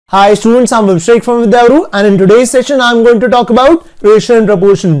Hi students, I'm Vivek from Vidyaru, and in today's session I'm going to talk about ratio and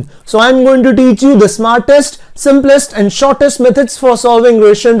proportion. So I'm going to teach you the smartest, simplest and shortest methods for solving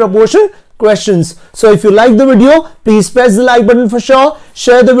ratio and proportion questions. So if you like the video, please press the like button for sure,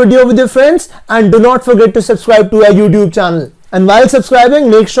 share the video with your friends and do not forget to subscribe to our YouTube channel. And while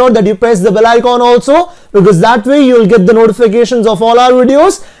subscribing, make sure that you press the bell icon also, because that way you'll get the notifications of all our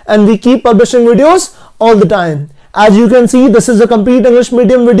videos and we keep publishing videos all the time. As you can see, this is a complete English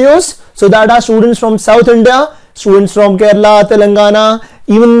medium videos, so that are students from South India, students from Kerala, Telangana,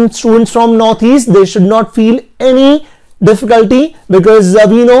 even students from Northeast, they should not feel any difficulty, because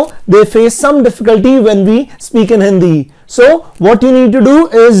we know they face some difficulty when we speak in Hindi. So what you need to do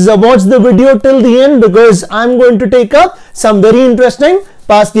is watch the video till the end, because I'm going to take up some very interesting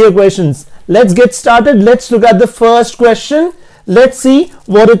past year questions. Let's get started. Let's look at the first question. Let's see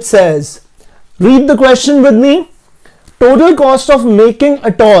what it says. Read the question with me. Total cost of making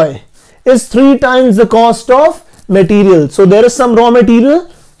a toy is 3 times the cost of material. So there is some raw material,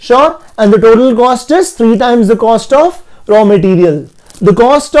 sure, and the total cost is 3 times the cost of raw material. The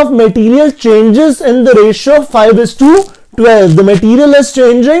cost of material changes in the ratio 5:12. The material is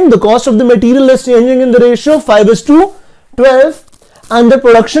changing, the cost of the material is changing in the ratio 5:12, and the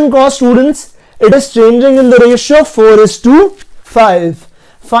production cost, students, it is changing in the ratio 4:5.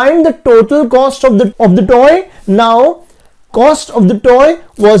 Find the total cost of the toy. Now, cost of the toy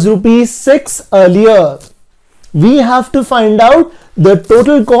was ₹6 earlier. We have to find out the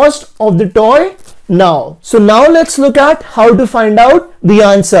total cost of the toy now. So now let's look at how to find out the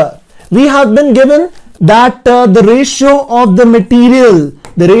answer. We have been given that the ratio of the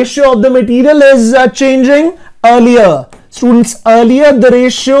material is changing earlier. Students, earlier the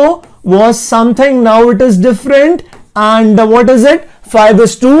ratio was something, now it is different, and what is it?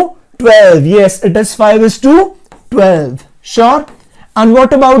 5:12. Yes, it is 5:12. Sure. And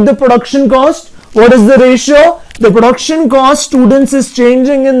what about the production cost? What is the ratio? The production cost, students, is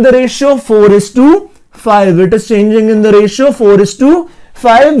changing in the ratio 4:5. It is changing in the ratio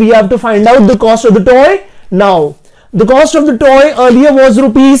 4:5. We have to find out the cost of the toy. Now, the cost of the toy earlier was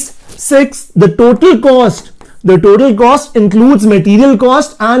 ₹6. The total cost includes material cost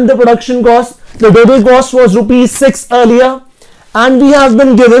and the production cost. The total cost was ₹6 earlier. And we have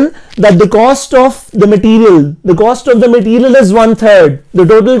been given that the cost of the material is 1/3. The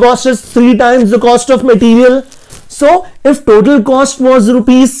total cost is 3 times the cost of material. So if total cost was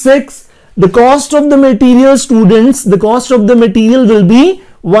 ₹6, the cost of the material, students, the cost of the material will be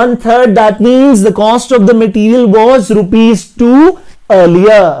 1/3. That means the cost of the material was ₹2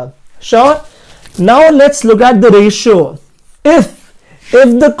 earlier. Sure. Now let's look at the ratio.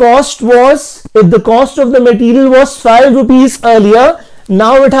 If the cost of the material was ₹5 earlier,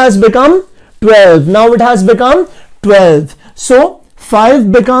 now it has become 12. So 5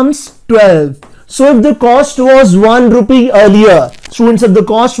 becomes 12. So if the cost was ₹1 earlier, students, if the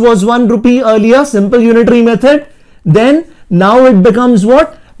cost was ₹1 earlier, simple unitary method, then now it becomes what?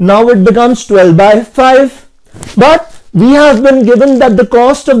 Now it becomes 12 by 5. But we have been given that the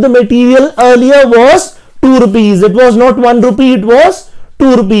cost of the material earlier was ₹2. It was not ₹1, it was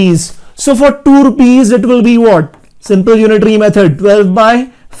 ₹2. So for ₹2 it will be what? Simple unitary method, 12 by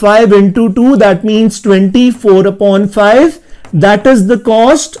 5 into 2, that means 24/5. That is the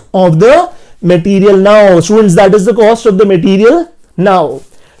cost of the material now. Students, that is the cost of the material now.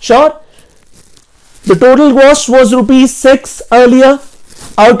 Sure. The total cost was ₹6 earlier,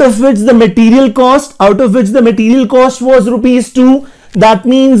 out of which the material cost was ₹2. That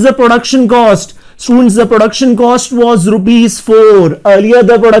means the production cost, students, the production cost was ₹4. Earlier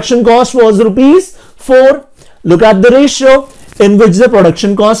the production cost was ₹4. Look at the ratio in which the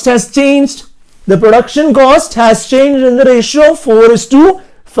production cost has changed. The production cost has changed in the ratio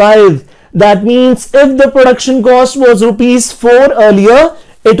 4:5. That means if the production cost was ₹4 earlier,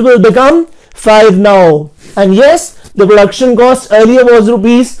 it will become 5 now. And yes, the production cost earlier was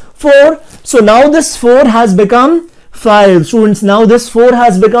 ₹4. So now this 4 has become 5. Students, now this 4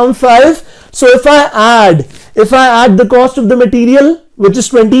 has become 5. So if I add the cost of the material, which is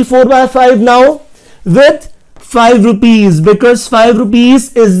 24 by 5 now, with ₹5, because ₹5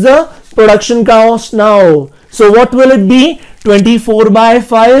 is the production cost now. So what will it be? 24 by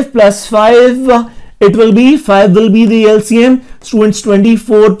 5 plus 5, it will be, 5 will be the LCM. Students,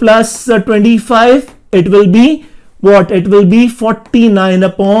 24 plus 25, it will be what? It will be 49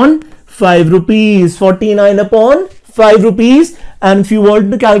 upon ₹5. 49 upon ₹5. And if you want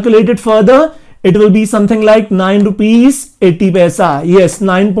to calculate it further, it will be something like ₹9.80. Yes,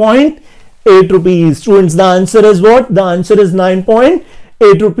 9.8 rupees. Students, the answer is what? The answer is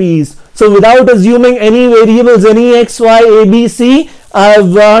 9.8 rupees. So without assuming any variables, any x, y, a, b, c,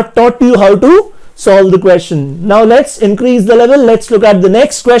 I've taught you how to solve the question. Now let's increase the level. Let's look at the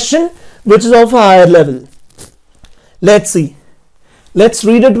next question, which is of a higher level. Let's see. Let's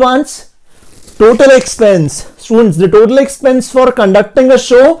read it once. Total expense. Students, the total expense for conducting a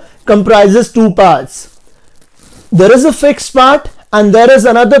show comprises two parts. There is a fixed part and there is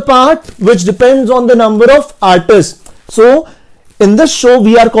another part which depends on the number of artists. So in this show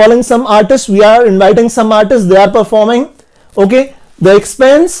we are calling some artists, we are inviting some artists, they are performing. Okay, the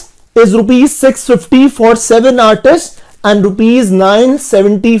expense is rupees 650 for 7 artists and rupees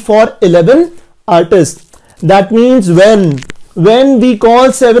 970 for 11 artists. That means when we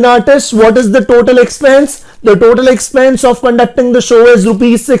call 7 artists, what is the total expense? The total expense of conducting the show is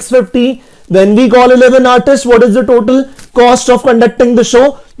rupees 650. When we call 11 artists, what is the total cost of conducting the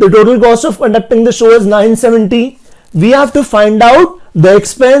show? The total cost of conducting the show is 970. We have to find out the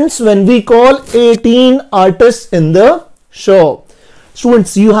expense when we call 18 artists in the show.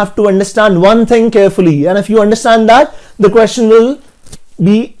 Students, you have to understand one thing carefully, and if you understand that, the question will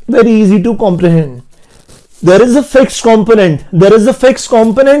be very easy to comprehend. There is a fixed component. There is a fixed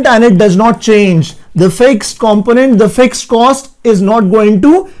component and it does not change. The fixed component, the fixed cost is not going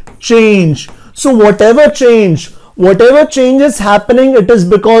to change. So whatever change is happening, it is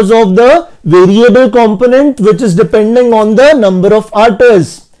because of the variable component which is depending on the number of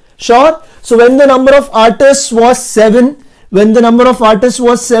artists. Sure? So when the number of artists was 7,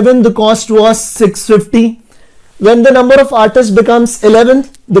 the cost was 650. When the number of artists becomes 11,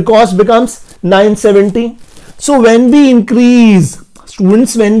 the cost becomes 970. So when we increase,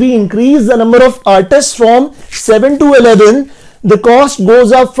 students, when we increase the number of artists from 7 to 11, the cost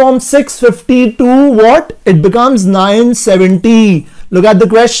goes up from 650 to what? It becomes 970. Look at the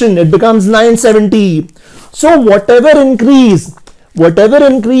question, it becomes 970. So whatever increase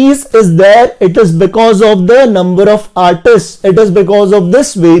is there, it is because of the number of artists. It is because of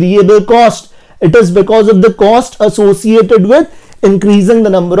this variable cost. It is because of the cost associated with increasing the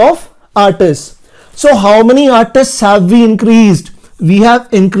number of artists. So how many artists have we increased? We have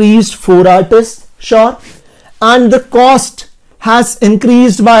increased 4 artists, sure. And the cost has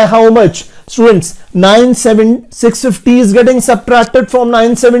increased by how much? Students, 650 is getting subtracted from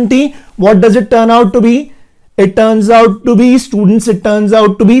 970. What does it turn out to be? It turns out to be, students, it turns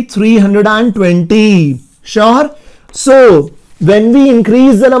out to be 320. Sure. So when we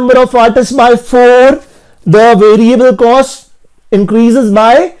increase the number of artists by 4, the variable cost increases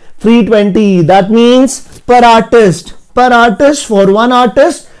by 320. That means per artist, for one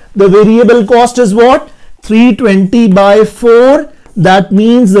artist, the variable cost is what? 320 by 4. That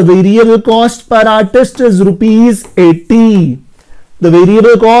means the variable cost per artist is rupees 80. The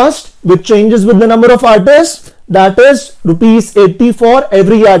variable cost which changes with the number of artists, that is rupees 80 for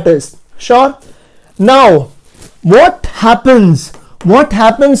every artist. Sure. Now what happens? Look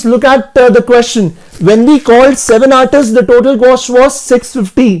at the question. When we called 7 artists, the total cost was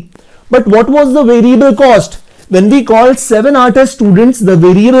 650. But what was the variable cost? When we called 7 artists, students, the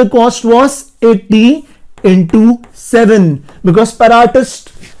variable cost was 80 into 7. Because per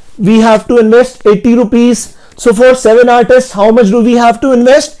artist, we have to invest 80 rupees. So for 7 artists, how much do we have to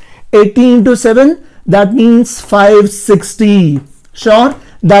invest? 80 into 7. That means 560. Sure.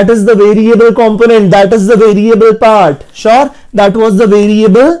 That is the variable component. That is the variable part. Sure. That was the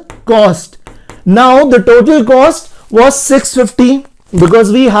variable cost. Now the total cost was 650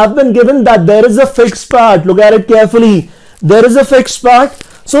 because we have been given that there is a fixed part. Look at it carefully. There is a fixed part.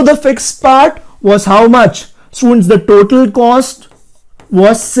 So the fixed part was how much? Students, the total cost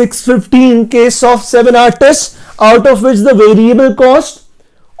was 650 in case of 7 artists, out of which the variable cost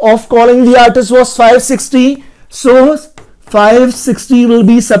of calling the artist was 560. So 560 will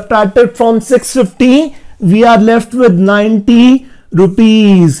be subtracted from 650. We are left with 90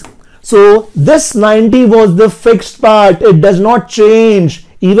 rupees. So this 90 was the fixed part. It does not change.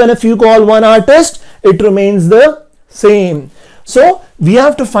 Even if you call one artist, it remains the same. So we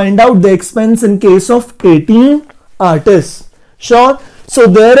have to find out the expense in case of 18 artists. Sure. So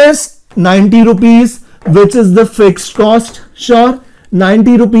there is 90 rupees, which is the fixed cost. Sure.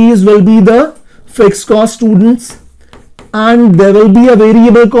 90 rupees will be the fixed cost, students. And there will be a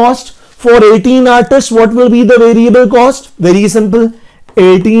variable cost. For 18 artists, what will be the variable cost? Very simple.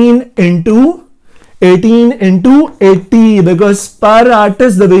 18 into 80, because per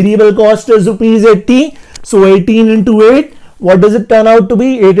artist the variable cost is rupees 80. So 18 into 8, what does it turn out to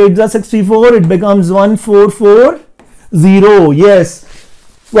be? 8 8s are 64. It becomes 1440. Yes,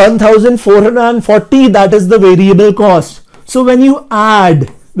 1440. That is the variable cost. So when you add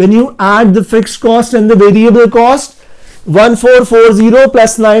the fixed cost and the variable cost, 1440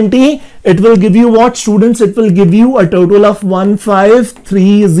 plus 90, It will give you what, students? It will give you a total of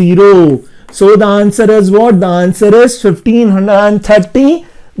 1530. So the answer is what? The answer is 1530.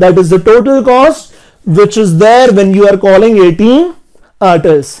 That is the total cost which is there when you are calling 18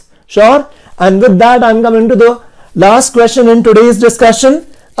 artists. Sure? And with that, I'm coming to the last question in today's discussion,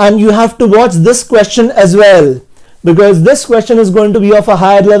 and you have to watch this question as well, because this question is going to be of a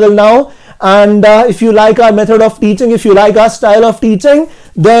higher level now. And if you like our method of teaching, if you like our style of teaching,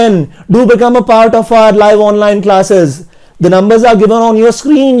 then do become a part of our live online classes. The numbers are given on your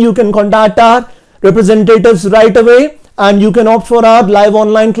screen. You can contact our representatives right away, and you can opt for our live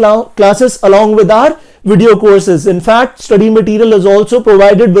online classes along with our video courses. In fact, study material is also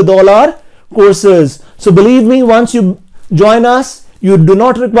provided with all our courses. So believe me, once you join us, you do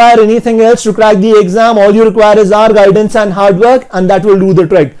not require anything else to crack the exam. All you require is our guidance and hard work, and that will do the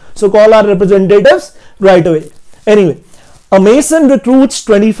trick. So call our representatives right away. Anyway, a mason recruits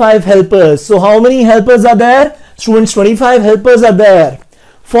 25 helpers. So how many helpers are there? Students, 25 helpers are there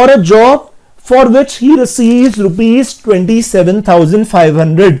for a job for which he receives rupees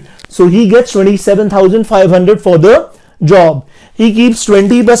 27,500. So he gets 27,500 for the job. He keeps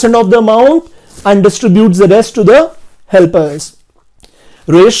 20% of the amount and distributes the rest to the helpers.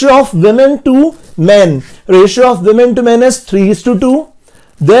 Ratio of women to men. Ratio of women to men is 3:2.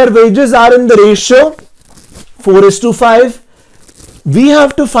 Their wages are in the ratio 4:5. We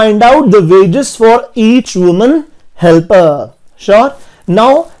have to find out the wages for each woman helper. Sure.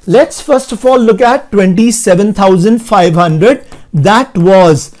 Now let's first of all look at 27,500. That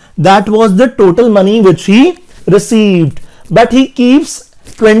was the total money which he received. But he keeps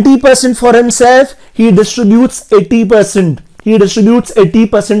 20% for himself. He distributes 80%. He distributes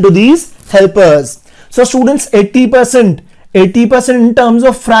 80% to these helpers. So students, 80% in terms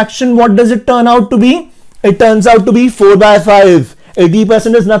of fraction, what does it turn out to be? It turns out to be 4/5.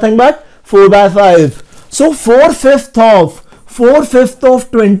 80% is nothing but 4/5. So 4/5 of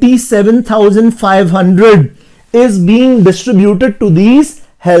 27,500 is being distributed to these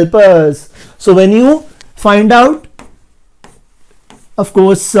helpers. So when you find out, of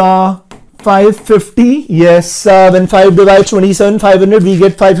course, 550, yes, when 5 divides 27,500, we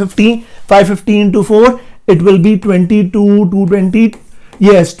get 550. 550 into 4, it will be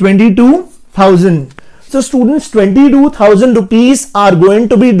 22,000. So students, 22,000 rupees are going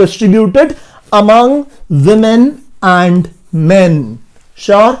to be distributed among women and men.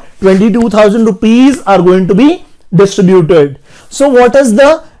 Sure, 22,000 rupees are going to be distributed. So what is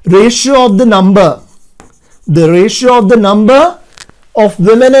the ratio of the number? The ratio of the number of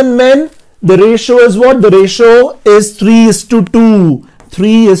women and men, the ratio is what? The ratio is 3:2.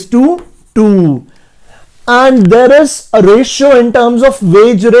 3:2. And there is a ratio in terms of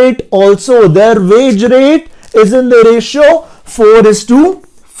wage rate also. Their wage rate is in the ratio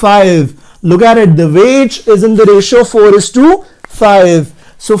 4:5. Look at it. The wage is in the ratio 4:5.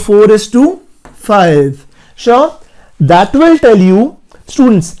 So 4:5. Sure. That will tell you,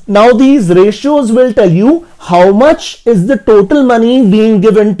 students, now these ratios will tell you how much is the total money being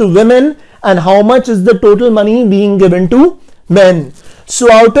given to women and how much is the total money being given to men.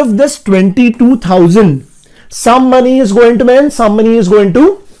 So out of this 22,000, some money is going to men, some money is going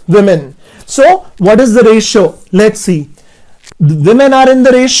to women. So what is the ratio? Let's see. The women are in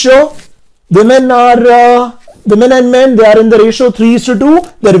the ratio, women and men, they are in the ratio 3:2.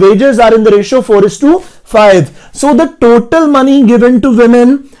 Their wages are in the ratio 4:5. So the total money given to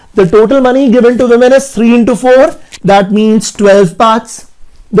women, is 3 × 4. That means 12 parts.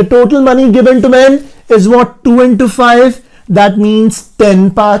 The total money given to men is what? 2 × 5. That means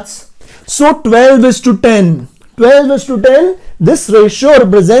 10 parts. So 12:10. 12:10. This ratio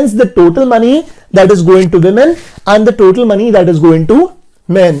represents the total money that is going to women and the total money that is going to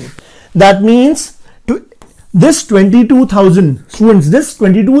men. That means this 22,000, students, this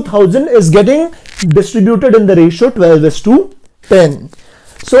 22,000 is getting distributed in the ratio 12:10.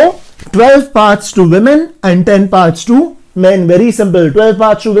 So 12 parts to women and 10 parts to men. Very simple. 12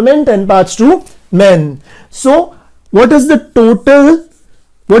 parts to women, 10 parts to men. So what is the total?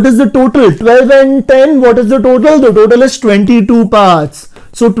 12 and 10, what is the total? The total is 22 parts.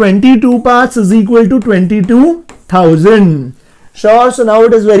 So 22 parts is equal to 22,000. Sure, so now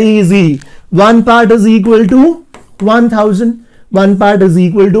it is very easy. One part is equal to 1,000. One part is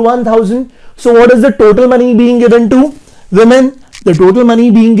equal to 1,000. So what is the total money being given to women? The total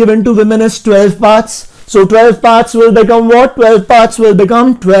money being given to women is 12 parts. So 12 parts will become what? 12 parts will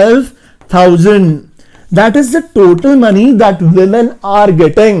become 12,000. That is the total money that women are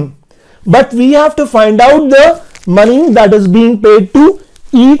getting. But we have to find out the money that is being paid to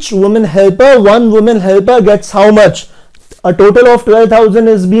each woman helper. One woman helper gets how much? A total of 12,000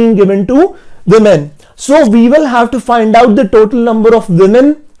 is being given to women. So we will have to find out the total number of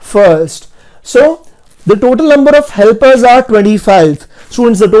women first. So the total number of helpers are 25.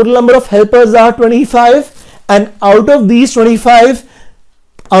 Students, the total number of helpers are 25, and out of these 25,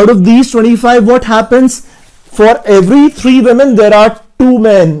 what happens? For every 3 women there are 2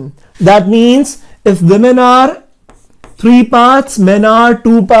 men. That means if women are 3 parts, men are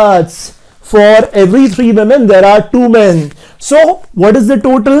 2 parts. For every 3 women there are 2 men. So what is the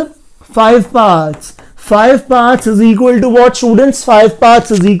total? 5 parts. 5 parts is equal to what, students? 5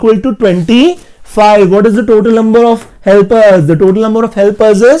 parts is equal to 25. What is the total number of helpers? The total number of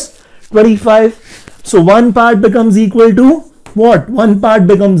helpers is 25. So 1 part becomes equal to what? 1 part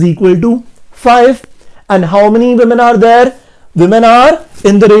becomes equal to 5. And how many women are there? Women are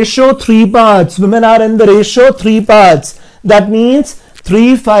in the ratio 3 parts. Women are in the ratio 3 parts. That means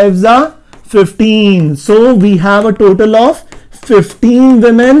 3 5s are 15. So we have a total of 15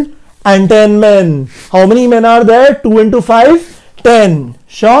 women and 10 men. How many men are there? 2 into 5, 10.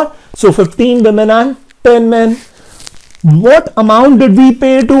 Sure. So 15 women and 10 men. What amount did we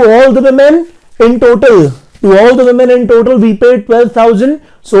pay to all the women in total? To all the women in total we paid 12,000.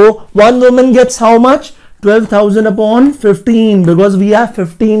 So one woman gets how much? 12,000 upon 15, because we have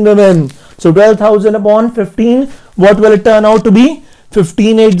 15 women. So 12,000 upon 15, what will it turn out to be?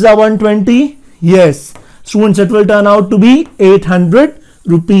 15 8s are 120. Yes, students, it will turn out to be 800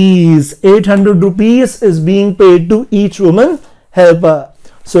 rupees. 800 rupees is being paid to each woman helper.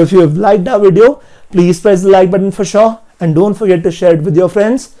 So if you have liked our video, please press the like button for sure, and don't forget to share it with your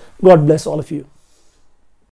friends. God bless all of you.